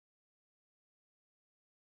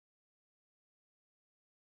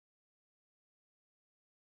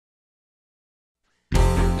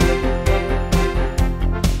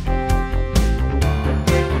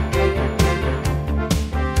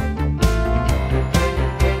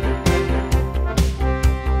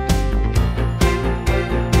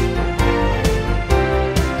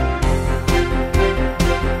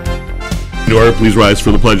In order, please rise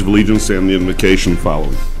for the Pledge of Allegiance and the invocation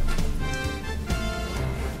following.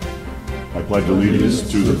 I pledge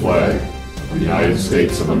allegiance to the flag of the United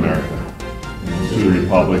States of America and to the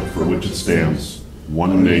republic for which it stands,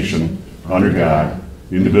 one nation, under God,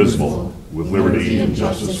 indivisible, with liberty and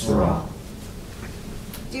justice for all.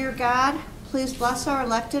 Dear God, please bless our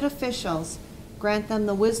elected officials. Grant them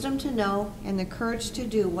the wisdom to know and the courage to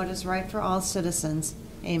do what is right for all citizens.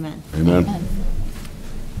 Amen. Amen. Amen.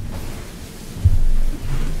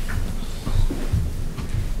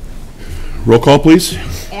 Roll call, please.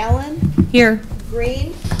 Allen? Here.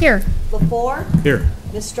 Green? Here. Lepore? Here.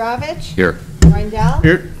 Mistrovich? Here. Reindel?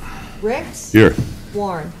 Here. Ricks? Here.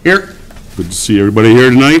 Warren? Here. Good to see everybody here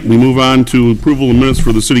tonight. We move on to approval of minutes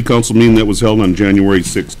for the City Council meeting that was held on January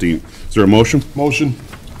 16th. Is there a motion? Motion.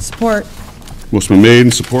 Support. Motion been made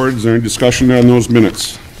and supported. Is there any discussion on those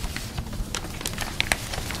minutes?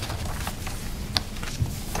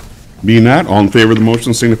 Being not, all in favor of the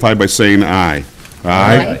motion signify by saying aye.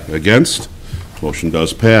 Aye. Against? Motion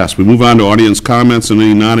does pass. We move on to audience comments and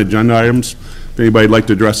any non-agenda items. If anybody'd like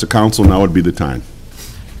to address the council, now would be the time.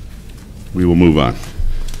 We will move on.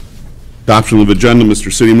 Adoption of agenda,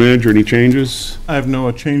 Mr. City Manager, any changes? I have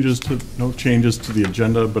no changes to the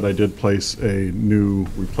agenda, but I did place a new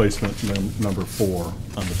replacement number 4 on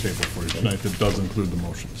the table for you tonight that does include the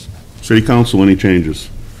motions. City Council, any changes?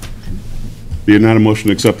 Being not, a motion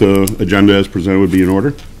to accept the agenda as presented would be in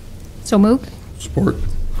order. So moved. Support.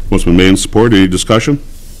 Motion been made and supported. Any discussion?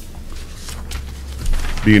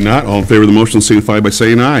 Being not, all in favor of the motion signify by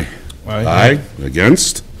saying aye. Aye.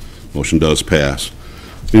 Against? Motion does pass.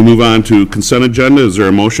 We move on to consent agenda. Is there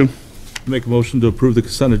a motion? Make a motion to approve the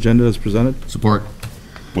consent agenda as presented. Support.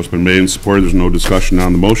 Motion been made and supported. There's no discussion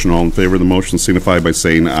on the motion. All in favor of the motion signify by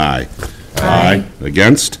saying aye. Aye.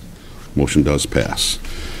 Against? Motion does pass.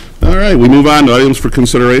 All right, we move on to items for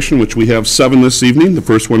consideration, which we have 7 this evening. The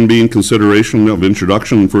first one being consideration of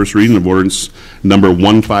introduction and first reading of ordinance number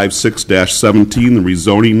 156-17, the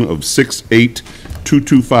rezoning of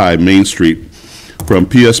 68225 Main Street from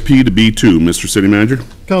PSP to B2. Mr. City Manager?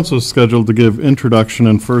 Council is scheduled to give introduction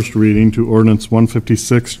and first reading to ordinance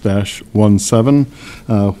 156-17,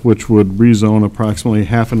 which would rezone approximately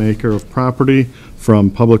half an acre of property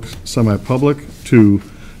from public, semi-public to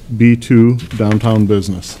B2 downtown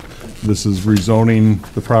business. This is rezoning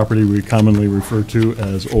the property we commonly refer to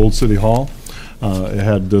as Old City Hall. It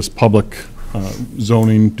had this public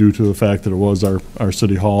zoning due to the fact that it was our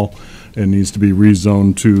city hall and needs to be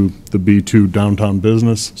rezoned to the B2 downtown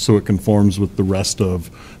business so it conforms with the rest of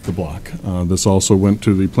the block. This also went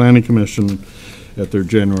to the Planning Commission at their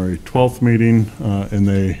January 12th meeting, and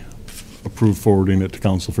they approved forwarding it to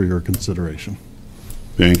council for your consideration.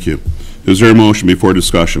 Thank you. Is there a motion before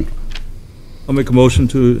discussion? I'll make a motion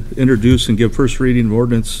to introduce and give first reading of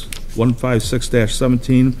ordinance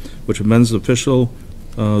 156-17, which amends the official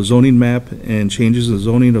zoning map and changes the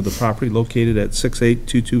zoning of the property located at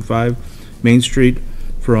 68225 Main Street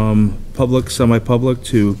from public, semi-public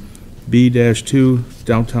to B-2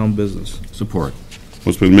 downtown business. Support.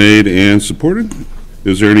 What's been made and supported?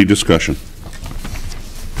 Is there any discussion?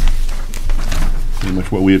 Pretty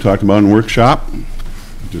much what we had talked about in workshop.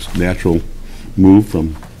 Just natural move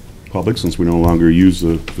from public since we no longer use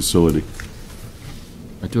the facility.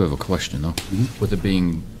 I do have a question, though. With it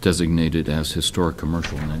being designated as historic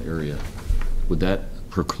commercial in that area, would that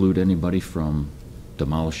preclude anybody from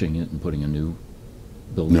demolishing it and putting a new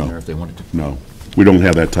building there if they wanted to? No. We don't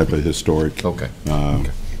have that type of historic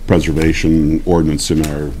preservation ordinance in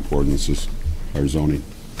our ordinances, our zoning.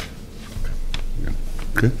 Yeah.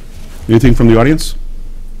 Okay. Anything from the audience?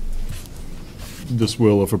 This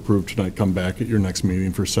will, if approved tonight, come back at your next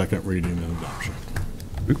meeting for second reading and adoption.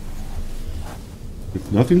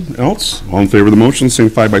 If nothing else, all in favor of the motion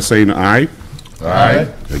signify by saying aye. Aye.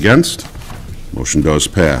 Against? Motion does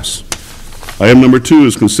pass. Item number 2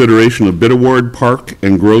 is consideration of bid award Park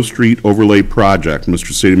and Grove Street Overlay Project.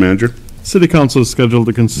 Mr. City Manager? City Council is scheduled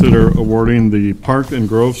to consider awarding the Park and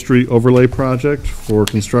Grove Street Overlay Project for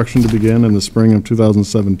construction to begin in the spring of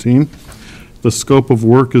 2017. The scope of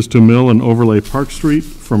work is to mill and overlay Park Street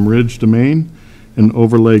from Ridge to Main and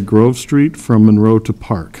overlay Grove Street from Monroe to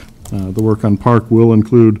Park. The work on Park will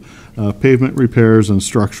include pavement repairs and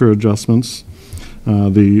structure adjustments.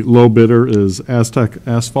 The low bidder is Aztec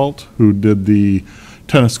Asphalt, who did the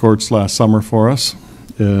tennis courts last summer for us.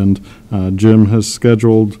 And Jim has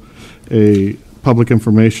scheduled a public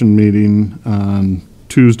information meeting on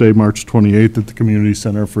Tuesday, March 28th at the Community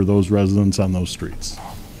Center for those residents on those streets.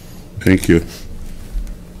 Thank you.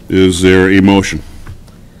 Is there a motion?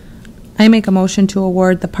 I make a motion to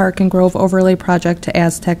award the Park and Grove Overlay Project to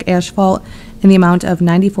Aztec Asphalt in the amount of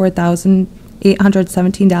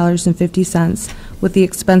 $817.50, with the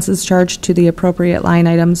expenses charged to the appropriate line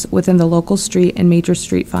items within the local street and major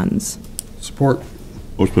street funds. Support.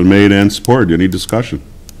 Motion been made and supported. Any discussion?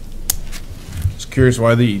 Just curious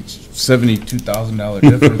why the $72,000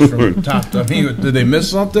 difference from top to, I mean, did they miss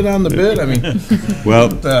something on the bid? I mean, Well,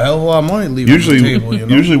 a hell of a lot of money leaving usually, on the table, you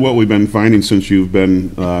know? usually what we've been finding since you've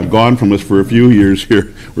been gone from us for a few years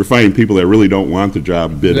here, we're finding people that really don't want the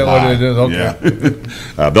job bid Is that high. what it is? Okay.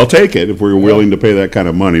 Yeah. They'll take it if we're willing to pay that kind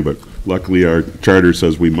of money, but luckily our charter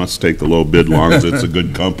says we must take the low bid long as it's a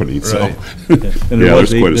good company, so. Right. And there Yeah, was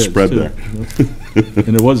there's 8 quite a bids, spread too. there.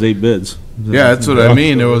 And there was 8 bids. Yeah, that's what I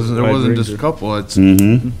mean. It wasn't Wide just a range. couple. It's,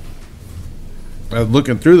 Mm-hmm. I was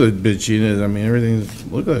looking through the bid sheet, and I mean, everything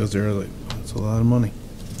looked like it was there, like, that's a lot of money.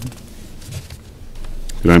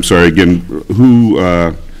 And I'm sorry, again, who,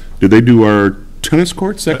 did they do our tennis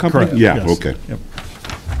courts, that company? correct, Yeah, yes. okay. Yep.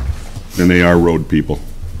 And they are road people.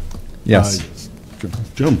 Yes,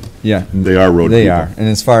 Jim, yeah. they are road people. They are. And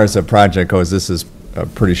as far as the project goes, this is a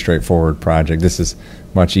pretty straightforward project. This is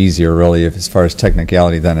much easier, really, as far as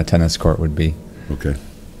technicality than a tennis court would be. Okay.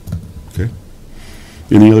 Okay.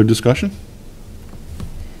 Any other discussion?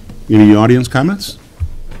 Any audience comments?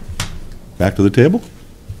 Back to the table?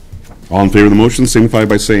 All in favor of the motion signify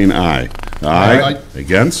by saying aye. Aye.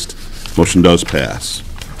 Against? Motion does pass.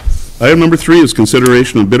 Item number 3 is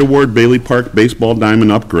consideration of bid award Bailey Park baseball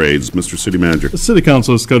diamond upgrades. Mr. City Manager. The City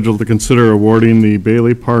Council is scheduled to consider awarding the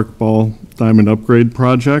Bailey Park Ball Diamond Upgrade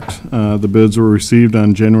Project. The bids were received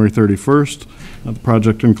on January 31st. The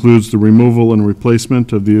project includes the removal and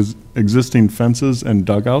replacement of the existing fences and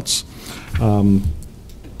dugouts.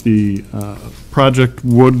 The project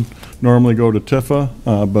would normally go to Tifa,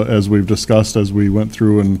 but as we've discussed, as we went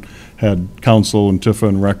through and had council and Tifa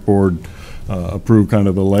and Rec Board approve kind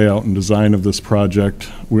of the layout and design of this project,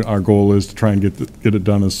 our goal is to try and get it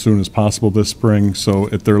done as soon as possible this spring. So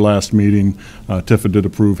at their last meeting, Tifa did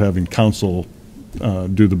approve having council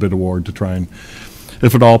do the bid award to try and,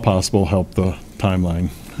 if at all possible, help the timeline.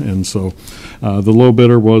 And so the low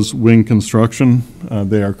bidder was Wing Construction.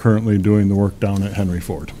 They are currently doing the work down at Henry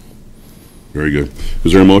Ford. Very good.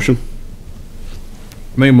 Is there a motion?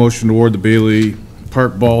 Make a motion to award the Bailey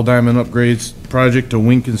Park Ball Diamond Upgrades Project to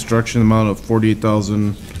Wing Construction, amount of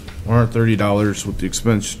 $48,130 with the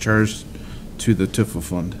expense charged to the Tifa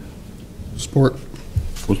Fund. Support.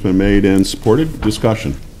 What's been made and supported?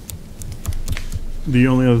 Discussion. The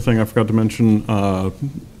only other thing I forgot to mention, to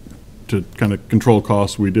kind of control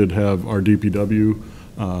costs, we did have our DPW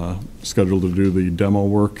scheduled to do the demo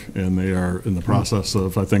work, and they are in the process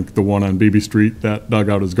of, I think, the one on Beebe Street, that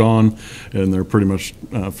dugout is gone, and they're pretty much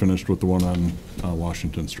finished with the one on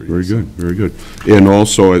Washington Street. Very good, very good. And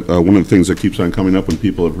also, one of the things that keeps on coming up when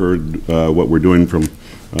people have heard what we're doing from,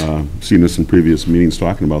 seeing this in previous meetings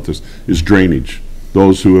talking about this, is drainage.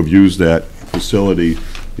 Those who have used that facility,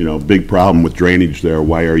 you know, big problem with drainage there.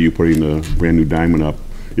 Why are you putting a brand-new diamond up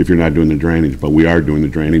if you're not doing the drainage? But we are doing the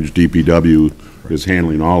drainage. DPW is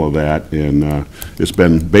handling all of that, and it's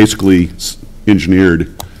been basically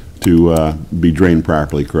engineered to be drained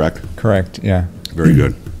properly, correct? Correct, yeah. Very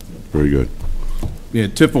good, very good. Yeah,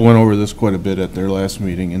 Tifa went over this quite a bit at their last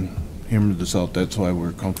meeting and hammered this out. That's why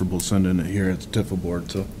we're comfortable sending it here at the Tifa board,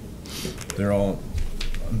 so they're all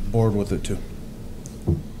on board with it too.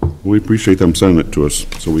 We appreciate them sending it to us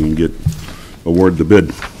so we can award the bid,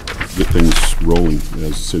 get things rolling,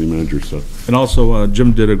 as city manager said. And also,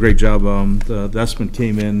 Jim did a great job. The estimate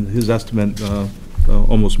came in, his estimate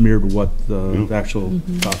almost mirrored what the actual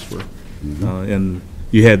costs were. And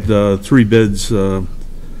you had 3 bids within,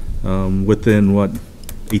 what,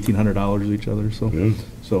 $1,800 each other, so. Yeah.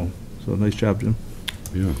 So nice job, Jim.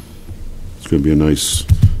 Yeah. It's going to be a nice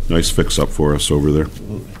fix-up for us over there.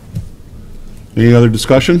 Any other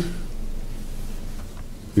discussion?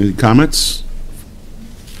 Any comments?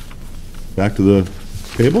 Back to the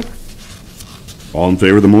table? All in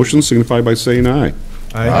favor of the motion signify by saying aye.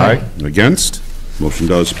 Aye. Against? Motion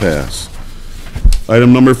does pass.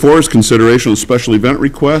 Item number 4 is consideration of special event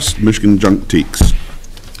request, Michigan Junk Teaks.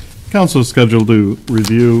 Council is scheduled to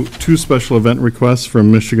review 2 special event requests from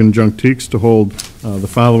Michigan Junk Teaks to hold the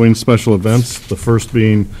following special events, the first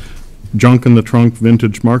being Junk in the Trunk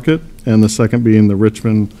Vintage Market, and the second being the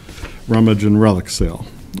Richmond Rummage and Relic Sale.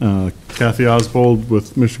 Kathy Oswald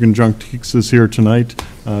with Michigan Junk Teaks is here tonight.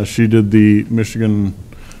 She did the Richmond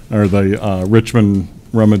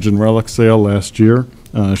Rummage and Relic Sale last year.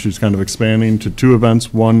 She's kind of expanding to 2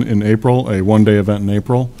 events, one in April, a 1-day event in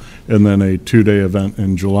April, and then a 2-day event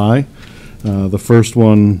in July. The first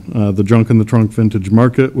one, the Junk in the Trunk Vintage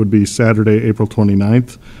Market, would be Saturday, April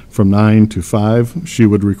 29th from 9 to 5. She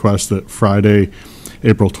would request that Friday,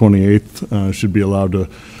 April 28th, should be allowed to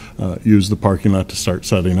use the parking lot to start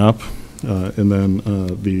setting up. And then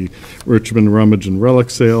the Richmond Rummage and Relic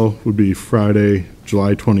Sale would be Friday,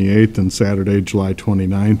 July 28th and Saturday, July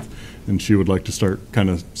 29th. And she would like to start kind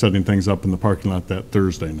of setting things up in the parking lot that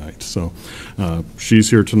Thursday night. So she's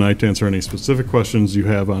here tonight to answer any specific questions you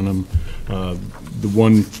have on them. The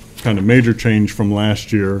one kind of major change from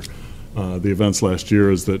last year, the events last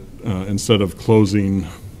year, is that instead of closing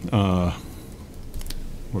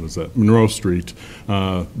Monroe Street.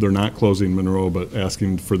 They're not closing Monroe, but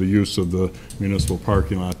asking for the use of the municipal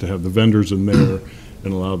parking lot to have the vendors in there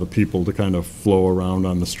and allow the people to kind of flow around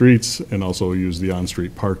on the streets and also use the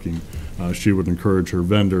on-street parking. She would encourage her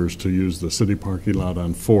vendors to use the city parking lot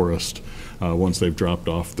on Forest once they've dropped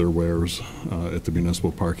off their wares at the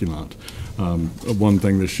municipal parking lot. One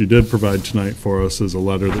thing that she did provide tonight for us is a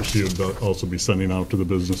letter that she would also be sending out to the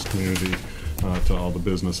business community, to all the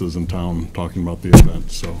businesses in town, talking about the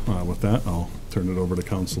event. So with that, I'll turn it over to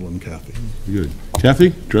council and Kathy. Good. Kathy,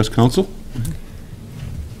 address council.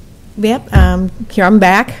 Yep, here I'm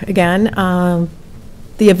back again.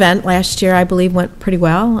 The event last year, I believe, went pretty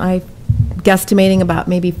well. I guesstimating about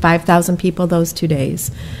maybe 5,000 people those 2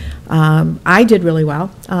 days. I did really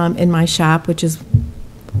well in my shop, which is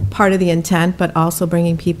part of the intent, but also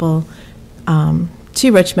bringing people to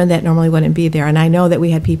Richmond that normally wouldn't be there. And I know that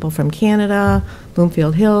we had people from Canada,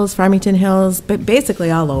 Bloomfield Hills, Farmington Hills, but basically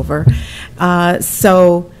all over.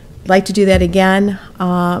 So I'd like to do that again.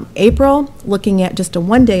 April, looking at just a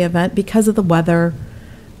one-day event because of the weather,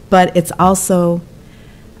 but it's also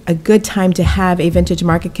a good time to have a vintage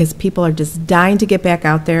market because people are just dying to get back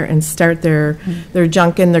out there and start their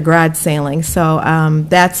junk and their garage sailing. So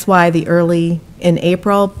that's why the early in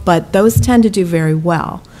April, but those tend to do very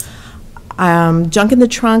well. Junk in the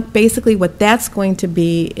trunk, basically what that's going to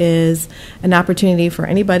be is an opportunity for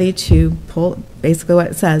anybody to pull, basically what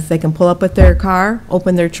it says, they can pull up with their car,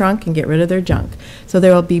 open their trunk, and get rid of their junk. So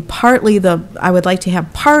there will be partly I would like to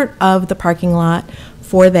have part of the parking lot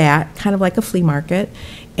for that, kind of like a flea market,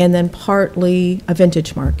 and then partly a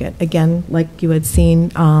vintage market, again, like you had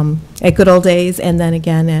seen at Good Old Days, and then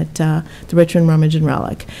again at the Richmond Rummage and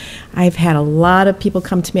Relic. I've had a lot of people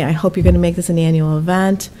come to me, I hope you're going to make this an annual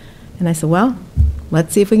event. And I said, well,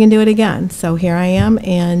 let's see if we can do it again. So here I am,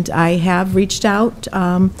 and I have reached out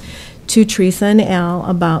to Teresa and Al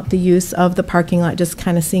about the use of the parking lot, just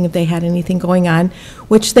kind of seeing if they had anything going on,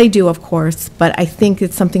 which they do, of course, but I think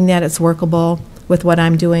it's something that it's workable with what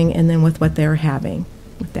I'm doing and then with what they're having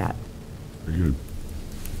with that. Very good.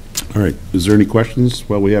 All right. Is there any questions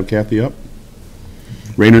while we have Kathy up?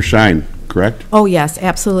 Rain or shine, correct? Oh, yes,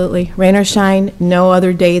 absolutely. Rain or shine, no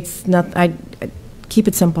other dates, keep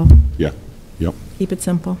it simple. Yeah. Yep. Keep it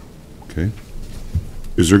simple. Okay.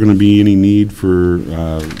 Is there going to be any need for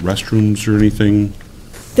restrooms or anything?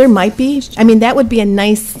 There might be. I mean, that would be a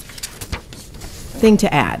nice thing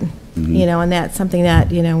to add, you know, and that's something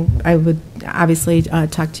that, you know, I would obviously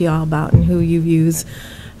talk to you all about and who you use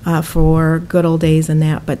for Good Old Days and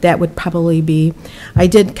that, but that would probably be, I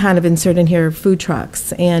did kind of insert in here food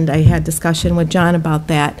trucks, and I had discussion with John about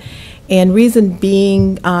that. And reason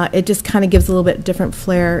being, it just kind of gives a little bit different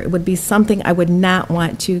flair. It would be something I would not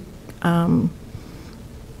want to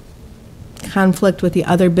conflict with the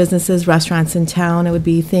other businesses, restaurants in town. It would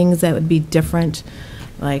be things that would be different.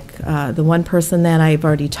 Like the one person that I've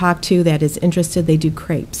already talked to that is interested, they do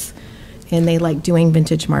crepes. And they like doing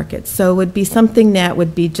vintage markets. So it would be something that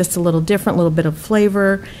would be just a little different, a little bit of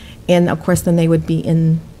flavor. And, of course, then they would be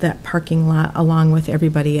in that parking lot along with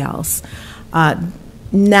everybody else.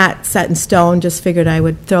 Not set in stone, just figured I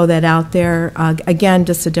would throw that out there. Again,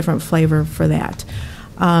 just a different flavor for that.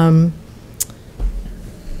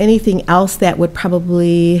 Anything else that would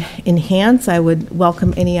probably enhance, I would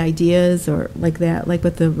welcome any ideas or like that, like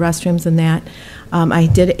with the restrooms and that. I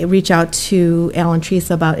did reach out to Al and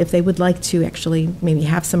Teresa about if they would like to actually maybe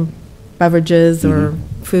have some beverages or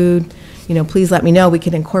food. You know, please let me know. We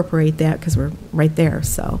can incorporate that because we're right there,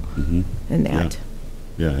 so, and that.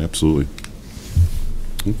 Yeah, absolutely.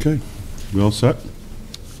 Okay, we all set?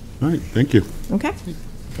 All right, thank you. Okay,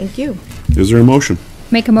 thank you. Is there a motion?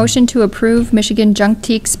 Make a motion to approve Michigan Junk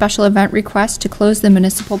Teak special event request to close the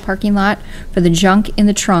municipal parking lot for the Junk in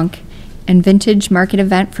the Trunk and Vintage Market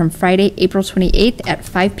event from Friday, April 28th at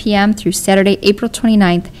 5 p.m. through Saturday, April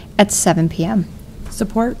 29th at 7 p.m.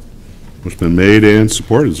 Support. It's been made and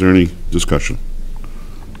supported. Is there any discussion?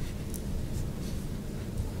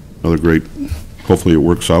 Another great, hopefully it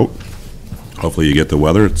works out. Hopefully you get the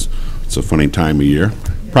weather. It's a funny time of year.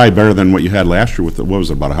 Probably better than what you had last year with, what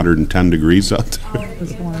was it, about 110 degrees out there?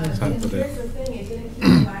 Here's the thing, it didn't keep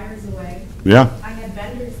the virus away. Yeah. I had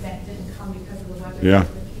vendors that didn't come because of the weather Yeah.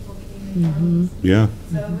 People came and Yeah.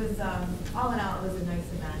 So it was, all in all, it was a nice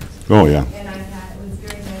event. Oh, yeah. And I had, it was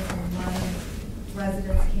very nice when my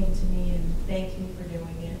residents came to me and thanked me for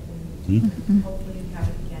doing it. And hopefully we have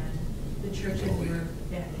it again. The churches were,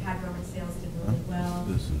 that had rummage sales did really well.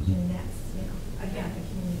 And that's, you know, again, a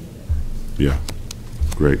community event. Yeah.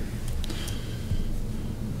 Great.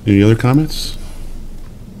 Any other comments?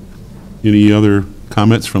 Any other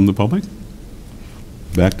comments from the public?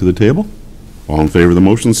 Back to the table. All in favor of the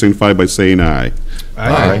motion signify by saying aye.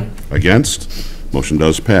 Aye. Against? Motion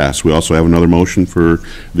does pass. We also have another motion for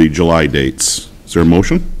the July dates. Is there a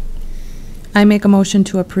motion? I make a motion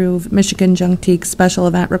to approve Michigan Junk Teak special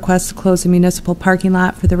event request to close the municipal parking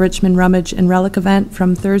lot for the Richmond Rummage and Relic event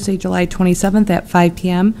from Thursday, July 27th at 5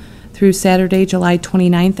 p.m. through Saturday, July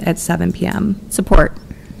 29th at 7 p.m. Support.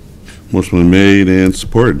 Motion been made and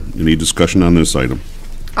supported. Any discussion on this item?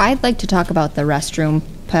 I'd like to talk about the restroom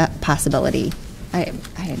possibility.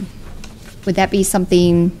 Would that be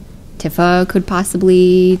something Tifa could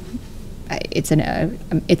possibly, it's in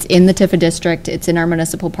the Tifa district, it's in our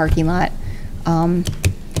municipal parking lot.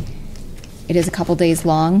 It is a couple days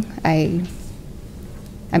long. I'm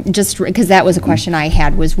just, because that was a question I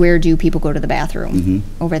had, was where do people go to the bathroom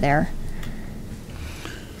over there?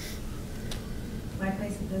 My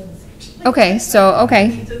place of business. Okay, so, okay.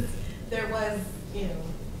 There was, you know,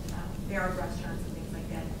 there are restaurants and things like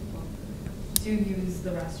that. People do use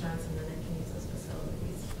the restaurants and then they can use those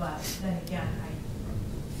facilities. But then again, I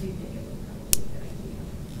do think it would probably be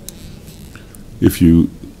a good idea. If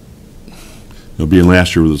you know, being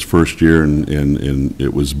last year was his first year and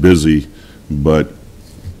it was busy, but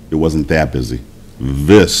it wasn't that busy.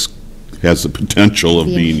 This has the potential of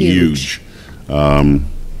being huge.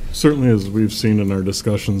 Certainly, as we've seen in our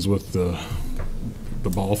discussions with the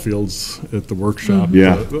ball fields at the workshop,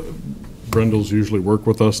 Yeah. Brendel's usually work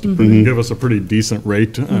with us to give us a pretty decent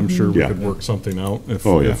rate. I'm sure we could work something out. If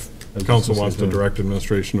council wants to direct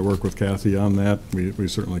administration to work with Kathy on that, we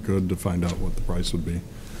certainly could, to find out what the price would be.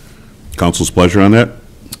 Council's pleasure on that?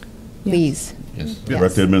 Please. Yes.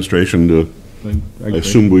 Direct the administration to, I I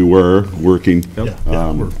assume we were working. Yep.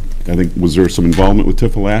 I think, was there some involvement with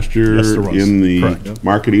Tifa last year? Yes, there was. In the Correct.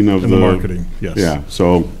 marketing of In the marketing, yes. Yeah,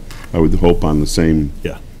 so I would hope on the same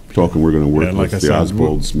token, we're going to work And with like I the said,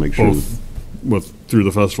 Osbolds, make sure. both through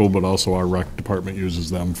the festival, but also our rec department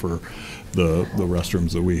uses them for the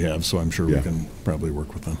restrooms that we have, so I'm sure we can probably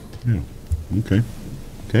work with them. Yeah, okay.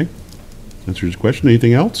 Okay, answers your question.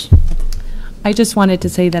 Anything else? I just wanted to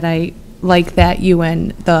say that I like that you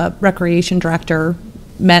and the recreation director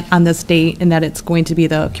met on this date, and that it's going to be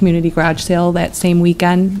the community garage sale that same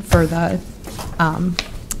weekend for the,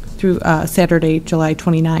 through Saturday, July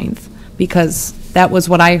 29th, because that was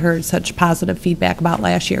what I heard such positive feedback about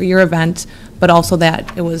last year, your event, but also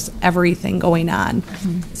that it was everything going on.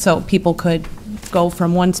 So people could go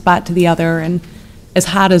from one spot to the other, and as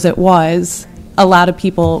hot as it was, a lot of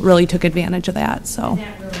people really took advantage of that, so. And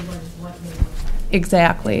that really was what made it.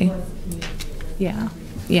 Exactly. Was community. Yeah,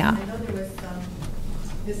 yeah. I know there was some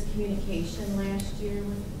miscommunication last year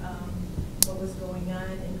with what was going on,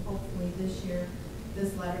 and hopefully this year,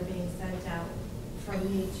 this letter being sent out from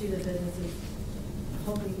me to the businesses,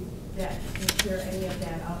 hopefully that can clear any of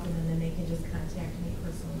that up, and then they can just contact me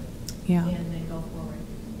personally. Yeah. And then go forward.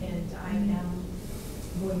 And I am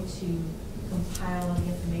going to compile all the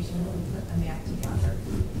information, and put a map together,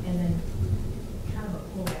 and then kind of a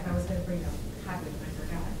cool map. I was going to bring a copy of it, I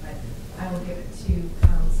forgot, but I will give it to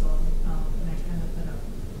council, and I kind of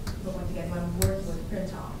put one together. I'm working with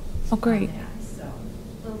print off. Oh, great. On that, so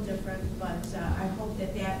a little different, but I hope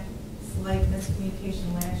that that slight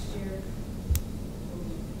miscommunication last year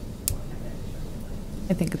won't have that issue.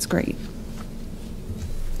 I think it's great.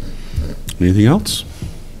 Anything else?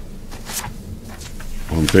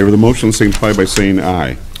 All in favor of the motion, signify by saying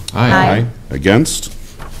aye. Aye. Against?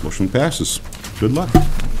 Motion passes. Good luck.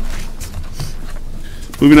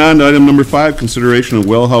 Moving on to item number 5, consideration of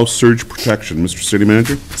well house surge protection. Mr. City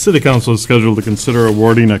Manager? City Council is scheduled to consider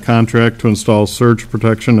awarding a contract to install surge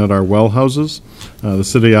protection at our well houses. The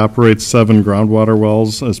city operates 7 groundwater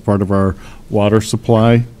wells as part of our water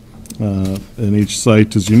supply. And each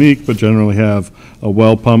site is unique, but generally have a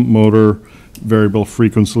well pump motor, variable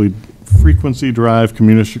frequency drive,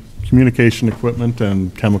 communication equipment,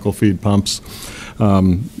 and chemical feed pumps.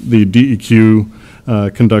 The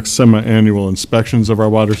DEQ conducts semi-annual inspections of our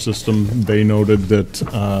water system. They noted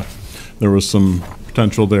that there was some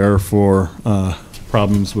potential there for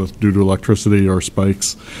problems due to electricity or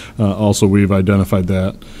spikes. Also, we've identified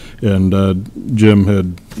that. And Jim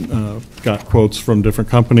had got quotes from different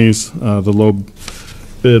companies. The low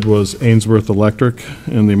bid was Ainsworth Electric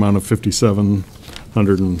in the amount of $57,000.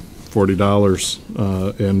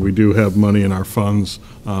 $140, and we do have money in our funds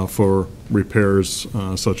for repairs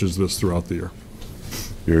such as this throughout the year.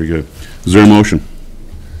 Very good. Is there a motion?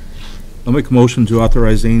 I'll make a motion to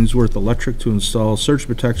authorize Ainsworth Electric to install surge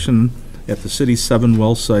protection at the city's 7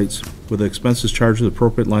 well sites with the expenses charged to the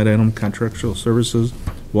appropriate line item, contractual services,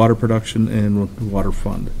 water production, and water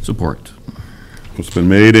fund. Support. It's been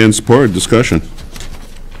made and supported. Discussion.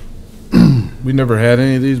 We never had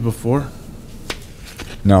any of these before?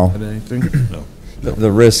 No. Had anything? No.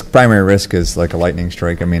 The risk, primary risk is like a lightning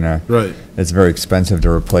strike. I mean, Right. it's very expensive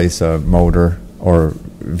to replace a motor or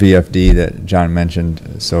VFD that John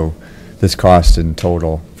mentioned, so this cost in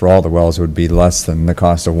total for all the wells would be less than the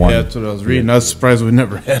cost of one. Yeah, that's what I was reading. I was surprised we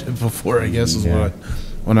never had it before, I guess, is Yeah.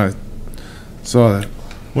 when I saw that.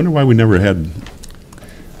 Wonder why we never had,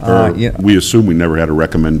 or Yeah. we assume we never had a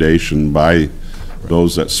recommendation by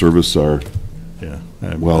those that service our Yeah.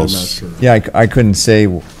 I'm wells. not sure. Yeah, I couldn't say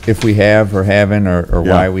if we have or haven't, or Yeah.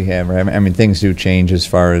 why we have or haven't. I mean, things do change as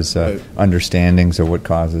far as Right. understandings of what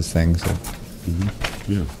causes things. So.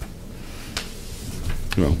 Yeah.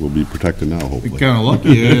 Well, we'll be protected now, We hopefully. kind of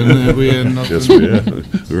lucky, and we had nothing. Yes, we are.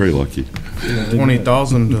 Very lucky.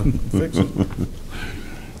 20,000 to fix it.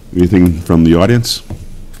 Anything from the audience?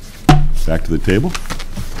 Back to the table?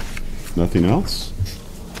 Nothing else?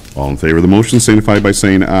 All in favor of the motion signify by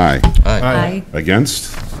saying aye. Aye.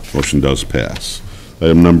 Against? Motion does pass.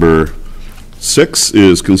 Item number 6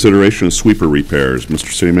 is consideration of sweeper repairs.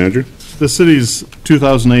 Mr. City Manager? The city's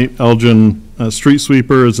 2008 Elgin street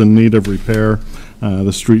sweeper is in need of repair.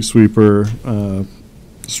 The street sweepers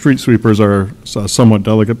are a somewhat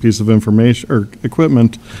delicate piece of information or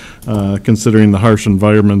equipment, considering the harsh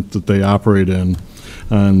environment that they operate in.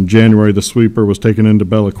 In January, the sweeper was taken into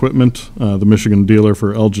Bell Equipment, the Michigan dealer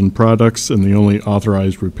for Elgin products and the only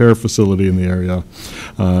authorized repair facility in the area.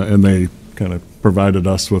 And they kind of provided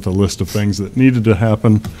us with a list of things that needed to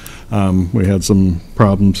happen. We had some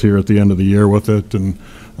problems here at the end of the year with it, and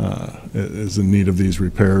is in need of these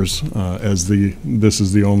repairs. This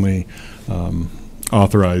is the only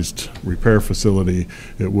authorized repair facility,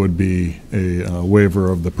 it would be a waiver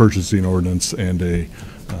of the purchasing ordinance and a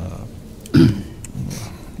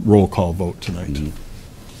roll call vote tonight.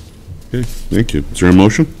 Okay, thank you. Is there a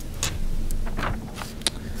motion?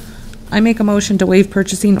 I make a motion to waive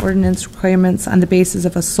purchasing ordinance requirements on the basis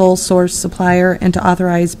of a sole source supplier and to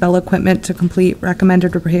authorize Bell Equipment to complete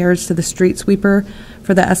recommended repairs to the street sweeper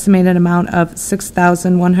for the estimated amount of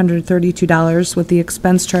 $6,132 with the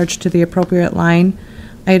expense charged to the appropriate line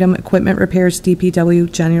item equipment repairs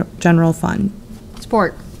DPW general fund.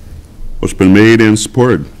 Support. What's been made and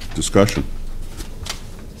supported? Discussion.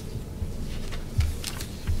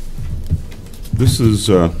 This is,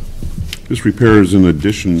 this repair is in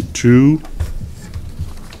addition to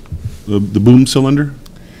the boom cylinder?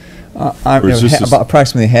 Or is this About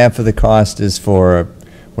approximately half of the cost is for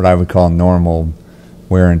what I would call normal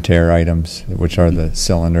wear and tear items, which are the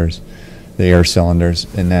cylinders, the air cylinders,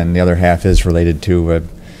 and then the other half is related to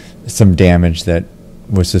some damage that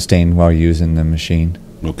was sustained while using the machine.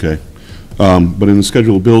 Okay. But in the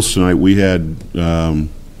schedule of bills tonight, we had boom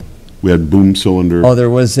cylinder. Oh, there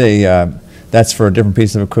was that's for a different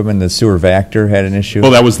piece of equipment. The sewer Vactor had an issue. Oh,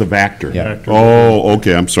 that was the Vactor. Yeah. Oh,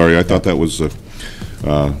 okay, I'm sorry. I thought that was the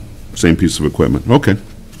same piece of equipment. Okay.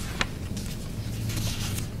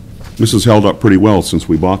 This has held up pretty well since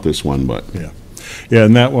we bought this one, but. Yeah. Yeah,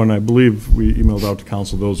 and that one, I believe we emailed out to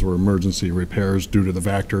council, those were emergency repairs due to the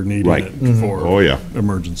Vactor needing Right. it for Oh, yeah.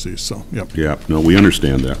 emergencies, so, yep. Yeah, no, we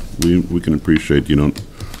understand that. We can appreciate you don't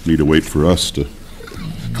need to wait for us to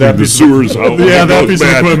clean the sewers out. Yeah, that Goes piece of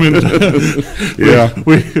bad. equipment. Yeah.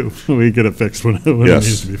 We get it fixed when it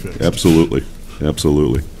needs to be Yes, fixed. absolutely,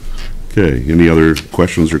 absolutely. Okay, any other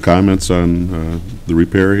questions or comments on the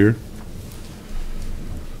repair here?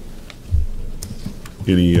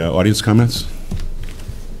 Any audience comments?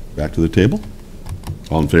 Back to the table?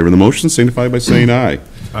 All in favor of the motion, signify by saying aye.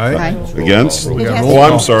 Aye. Against? We have Oh,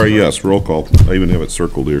 I'm sorry, yes, roll call. I even have it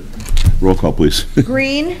circled here. Roll call, please.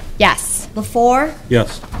 Green, Yes. Lefore,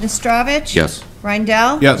 Yes. Nastrovich. Yes.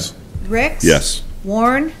 Rindell. Yes. Ricks. Yes.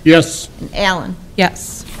 Warren, Yes. and Allen.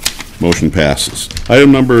 Yes. Motion passes.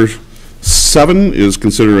 Item number 7 is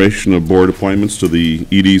consideration of board appointments to the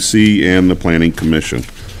EDC and the Planning Commission.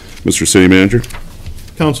 Mr. City Manager?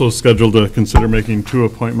 Council is scheduled to consider making 2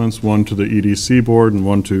 appointments, one to the EDC Board and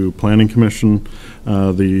one to Planning Commission.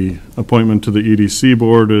 The appointment to the EDC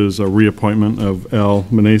Board is a reappointment of Al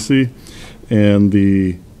Manesi, and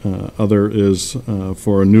the other is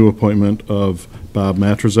for a new appointment of Bob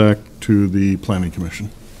Matrazak to the Planning Commission.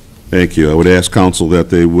 Thank you. I would ask council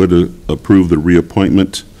that they would approve the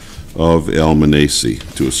reappointment of Almanacee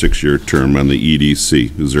to a 6-year term on the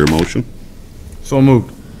EDC. Is there a motion? So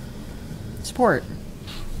moved. Support.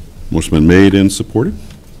 Motion been made and supported.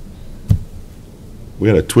 We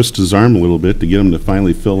had to twist his arm a little bit to get him to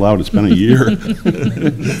finally fill out. It's been a year.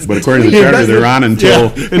 But according to the charter, they're on until...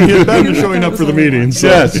 And he had been showing up for the meetings. So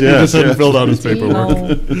Yes, he just hadn't yes. filled out his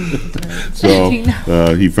paperwork. So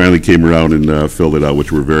he finally came around and filled it out,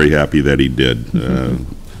 which we're very happy that he did.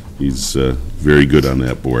 He's very good on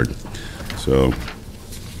that board. So,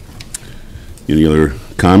 any other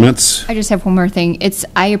comments? I just have one more thing.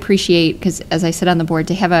 I appreciate, because as I sit on the board,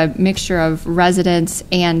 to have a mixture of residents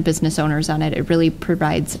and business owners on it, it really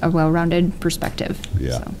provides a well-rounded perspective.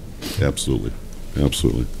 Yeah, So. absolutely,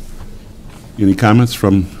 absolutely. Any comments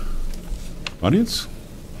from audience?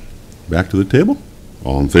 Back to the table?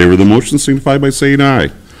 All in favor of the motion signify by saying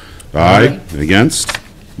aye. Aye. Against?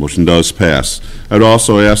 Motion does pass. I'd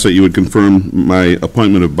also ask that you would confirm my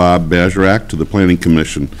appointment of Bob Bajarak to the Planning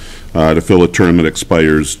Commission to fill a term that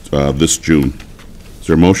expires this June. Is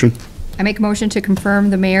there a motion? I make a motion to confirm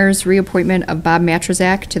the mayor's reappointment of Bob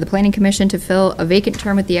Matrazak to the Planning Commission to fill a vacant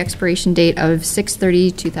term with the expiration date of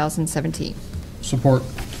 6/30/2017. Support.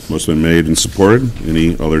 Motion been made and supported.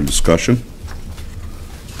 Any other discussion?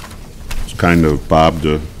 It's kind of Bob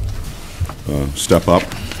to step up,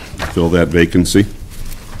 fill that vacancy.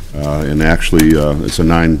 And actually, it's a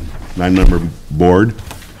nine-member board,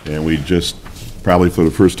 and we just, probably for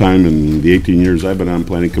the first time in the 18 years I've been on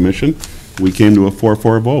Planning Commission, we came to a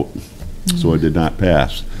 4-4 vote, so it did not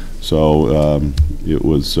pass. So it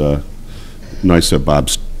was nice that Bob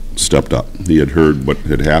stepped up. He had heard what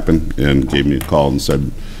had happened and gave me a call and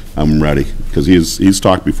said, I'm ready, because he's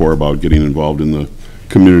talked before about getting involved in the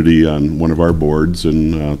community on one of our boards,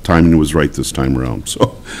 and timing was right this time around.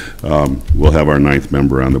 So we'll have our 9th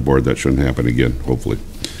member on the board. That shouldn't happen again, hopefully.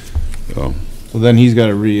 So then he's got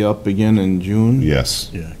to re-up again in June?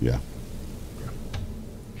 Yes. Yeah.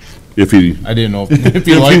 If he... I didn't know if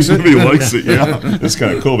he likes it. If he likes it, yeah. It's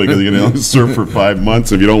kind of cool because you can only serve for 5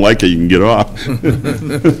 months. If you don't like it, you can get off.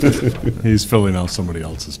 He's filling out somebody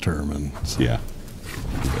else's term, and so. Yeah.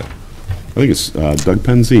 I think it's Doug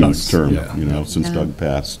Penzine's Doug's, term, yeah. since Doug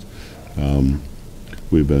passed.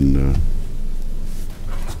 We've been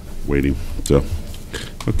waiting, so,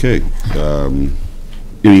 okay.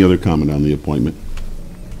 Any other comment on the appointment?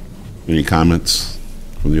 Any comments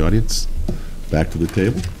from the audience? Back to the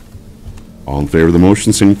table? All in favor of the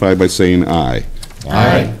motion signify by saying aye.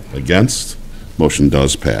 Aye. Against? Motion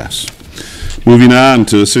does pass. Moving on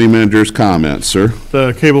to the city manager's comments, sir.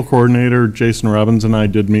 The cable coordinator, Jason Robbins, and I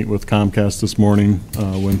did meet with Comcast this morning,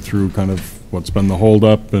 went through kind of what's been the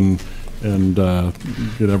holdup and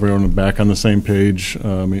get everyone back on the same page,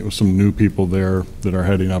 meet with some new people there that are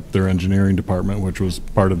heading up their engineering department, which was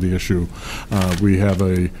part of the issue. We have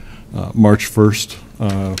a March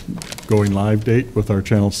 1st going live date with our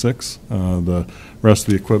Channel 6. The rest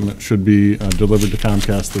of the equipment should be delivered to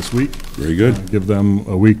Comcast this week. Very good. Give them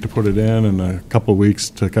a week to put it in and a couple of weeks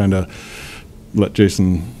to kind of let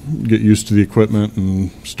Jason get used to the equipment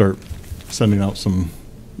and start sending out some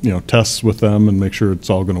tests with them and make sure it's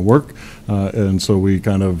all going to work. And so we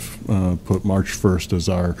kind of put March 1st as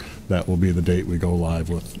that will be the date we go live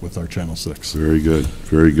with our Channel 6. Very good,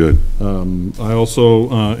 very good. I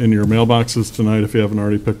also, in your mailboxes tonight, if you haven't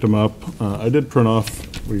already picked them up, I did print off,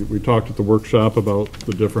 we talked at the workshop about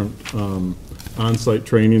the different on-site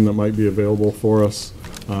training that might be available for us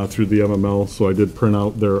through the MML, so I did print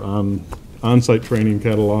out their on-site training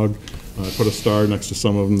catalog. I put a star next to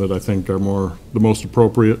some of them that I think are the most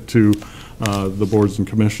appropriate to the boards and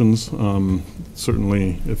commissions.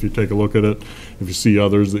 Certainly, if you take a look at it, if you see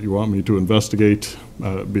others that you want me to investigate,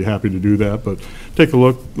 I'd be happy to do that. But take a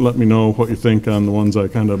look, let me know what you think on the ones I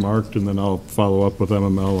kind of marked, and then I'll follow up with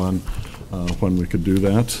MML on when we could do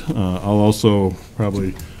that. I'll also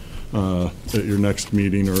probably, at your next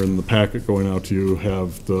meeting or in the packet going out to you,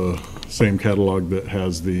 have the same catalog that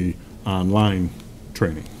has the online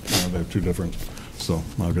training. They have two different, so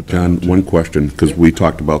I'll get that. John, one question, because we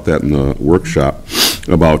talked about that in the workshop,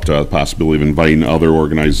 about the possibility of inviting other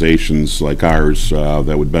organizations like ours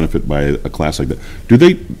that would benefit by a class like that. Do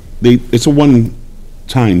it's a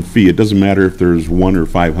one-time fee. It doesn't matter if there's 1 or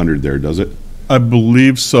 500 there, does it? I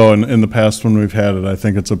believe so. In the past when we've had it, I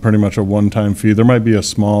think it's pretty much a one-time fee. There might be a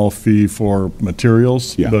small fee for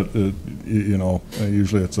materials, yeah. But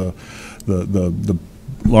usually it's the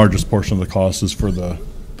largest portion of the cost is for the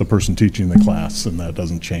person teaching the class, and that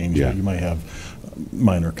doesn't change. Yeah. You might have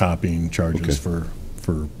minor copying charges for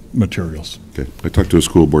materials. Okay. I talked to a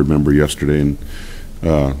school board member yesterday, and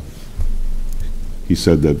he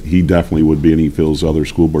said that he definitely would be, and he feels other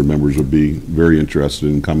school board members would be very interested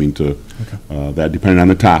in coming to that, depending on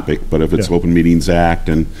the topic. But if it's Yeah. Open Meetings Act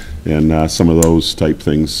and some of those type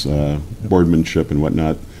things, boardmanship and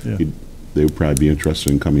whatnot, Yeah. they would probably be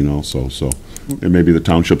interested in coming also. So, and maybe the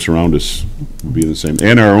townships around us would be the same,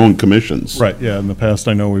 and our own commissions. Right, yeah, in the past,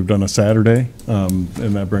 I know we've done a Saturday, and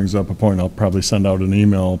that brings up a point. I'll probably send out an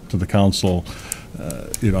email to the council.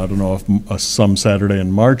 I don't know if some Saturday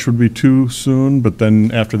in March would be too soon, but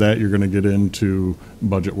then after that, you're going to get into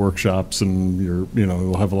budget workshops, and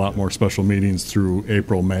we'll have a lot more special meetings through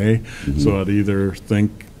April, May. So I'd either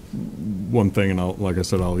think one thing, and like I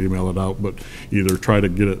said, I'll email it out, but either try to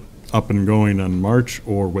get it up and going in March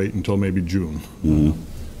or wait until maybe June.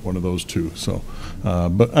 One of those two. So,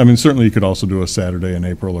 but I mean, certainly you could also do a Saturday in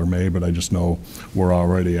April or May, but I just know we're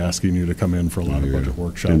already asking you to come in for a lot of budget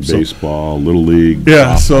workshops. And So- baseball, Little League.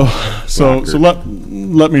 Yeah, so soccer.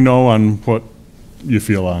 let me know on what you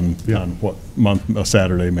feel on what month a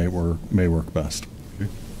Saturday may work best. Do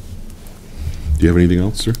you have anything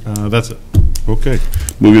else, sir? That's it. Okay.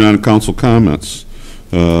 Moving on to council comments.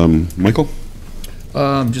 Michael?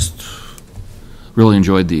 Just really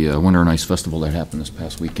enjoyed the Winter and Ice Festival that happened this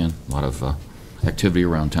past weekend. A lot of activity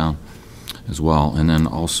around town as well. And then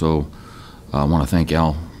also I want to thank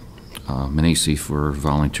Al Manesi for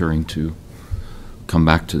volunteering to come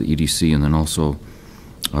back to the EDC, and then also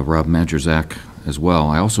Rob Majerzak as well.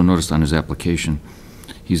 I also noticed on his application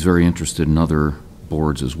he's very interested in other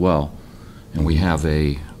boards as well. And we have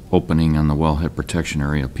a opening on the Wellhead Protection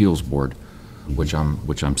Area Appeals Board, which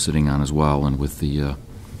I'm sitting on as well, and with the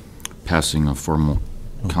passing of former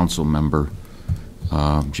council member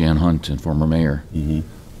Jan Hunt and former mayor,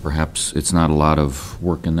 perhaps it's not a lot of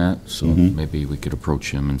work in that, so maybe we could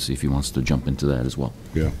approach him and see if he wants to jump into that as well.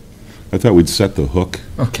 Yeah. I thought we'd set the hook.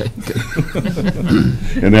 Okay, good.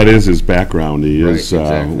 And that is his background. He Right, is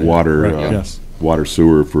exactly. water, Yes. water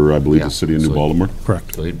sewer for, I believe, Yeah, the city of New so- Baltimore.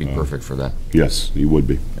 Correct. So he'd be perfect for that. Yes, he would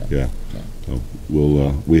be. Yeah. So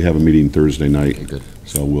we have a meeting Thursday night. Okay, good.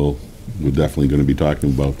 So we're definitely going to be talking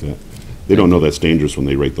about that. They don't know that's dangerous when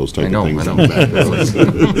they write those type I know, of things. I know.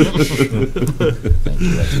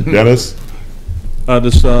 Dennis?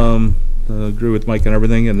 Just agree with Mike and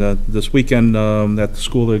everything, and this weekend at the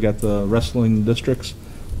school, they got the wrestling districts,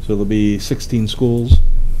 so there'll be 16 schools.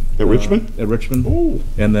 At Richmond? At Richmond. Oh.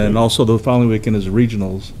 And then also the following weekend is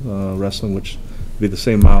regionals wrestling, which will be the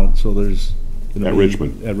same amount, so there's... At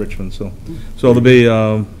Richmond? At Richmond, so there'll be,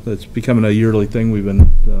 it's becoming a yearly thing. We've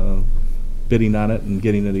been bidding on it and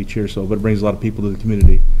getting it each year, so, but it brings a lot of people to the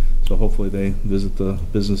community, so hopefully they visit the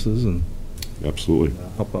businesses and Absolutely.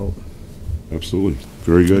 help out. Absolutely.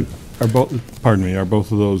 Very good. Are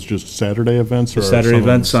both of those just Saturday events? Or are Saturday some of them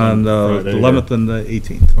events on the Friday, 11th and the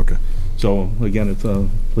 18th. Okay. So again, if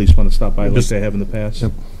police want to stop by like Just- they have in the past,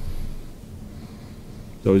 Yep.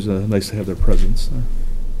 it's always nice to have their presence there.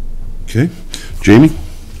 Okay. Jamie?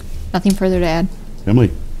 Nothing further to add.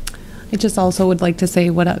 Emily? I just also would like to say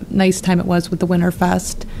what a nice time it was with the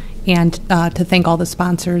Winterfest, and to thank all the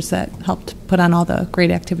sponsors that helped put on all the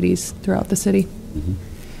great activities throughout the city.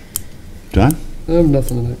 John? I have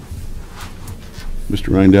nothing tonight. Mr.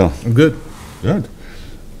 Rindell? I'm good. Good.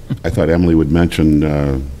 I thought Emily would mention,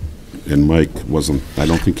 and Mike wasn't, I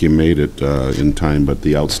don't think he made it in time, but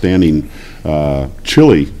the outstanding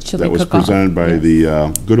chili Chili that was cook-off, presented by yes.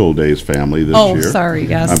 the Good Old Days family this Oh, year. sorry,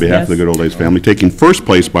 yes, On behalf of the yes. Good Old Days family, taking first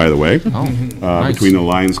place, by the way, Oh, nice. between the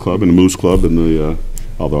Lions Club and the Moose Club and the,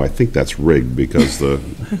 although I think that's rigged because the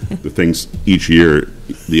things each year,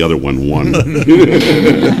 the other one won. But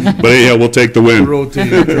yeah, we'll take the win.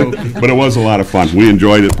 Rotating trophy. But it was a lot of fun. We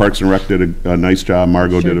enjoyed it. Parks and Rec did a nice job.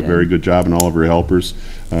 Margot Sure did a did. very good job, and all of her helpers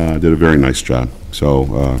did a very nice job.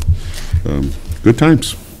 So, good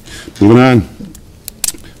times. Moving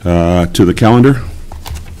on to the calendar.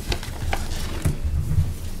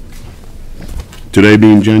 Today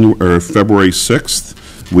being February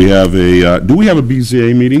 6th, we have do we have a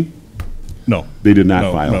BZA meeting? No. They did not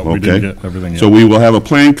No, file, no, okay. we didn't get everything So yet. we will have a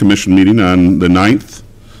planning commission meeting on the 9th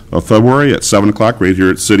of February at 7 o'clock, right here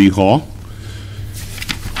at City Hall.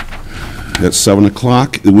 At 7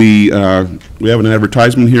 o'clock. We have an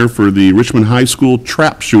advertisement here for the Richmond High School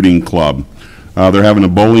Trap Shooting Club. They're having a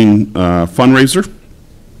bowling fundraiser.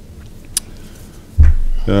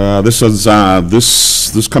 This is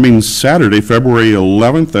this coming Saturday, February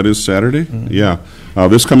 11th. That is Saturday? Yeah.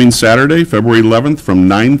 This coming Saturday, February 11th, from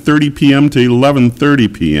 9:30 p.m. to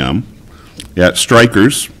 11:30 p.m. at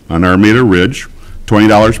Strikers on Armada Ridge,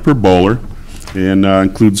 $20 per bowler, and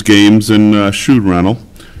includes games and shoe rental.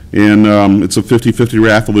 And it's a 50-50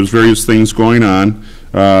 raffle. There's various things going on.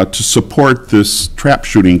 to support this trap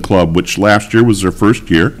shooting club, which last year was their first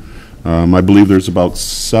year. I believe there's about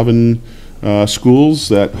 7 schools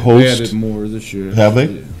that They host. added more this year. Have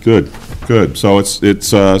they? Good, good. So it's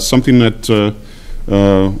something that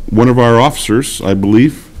one of our officers, I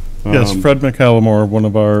believe. Yes, Fred McAllimore, one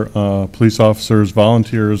of our police officers,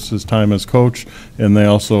 volunteers his time as coach, and they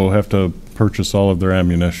also have to purchase all of their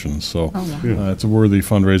ammunition. So it's a worthy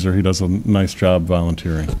fundraiser. He does a nice job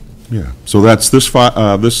volunteering. Yeah. So that's this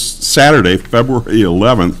Saturday, February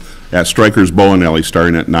 11th, at Stryker's Bowling Alley,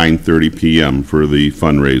 starting at 9:30 p.m. for the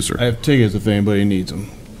fundraiser. I have tickets if anybody needs them.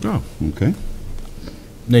 Oh, okay.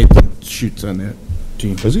 Nathan shoots on that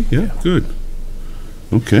team. Does he? Yeah, good.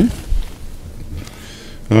 Okay.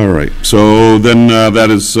 All right. So then that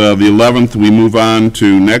is the 11th. We move on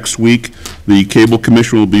to next week. The Cable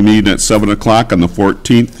Commission will be meeting at 7 o'clock on the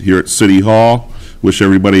 14th here at City Hall. Wish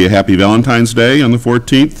everybody a happy Valentine's Day on the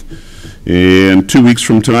 14th. And 2 weeks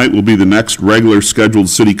from tonight will be the next regular scheduled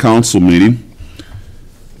City Council meeting.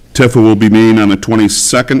 TIFA will be meeting on the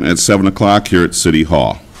 22nd at 7 o'clock here at City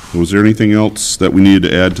Hall. Was there anything else that we needed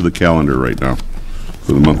to add to the calendar right now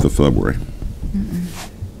for the month of February?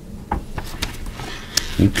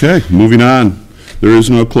 Okay, moving on. There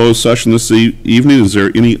is no closed session this evening. Is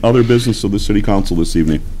there any other business of the City Council this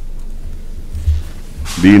evening?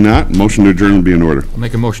 Being not, motion to adjourn will be in order. I'll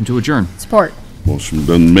make a motion to adjourn. Support. Motion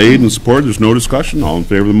been made and supported. There's no discussion. All in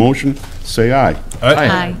favor of the motion, say aye.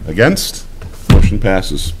 Aye. Against? Motion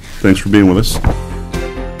passes. Thanks for being with us.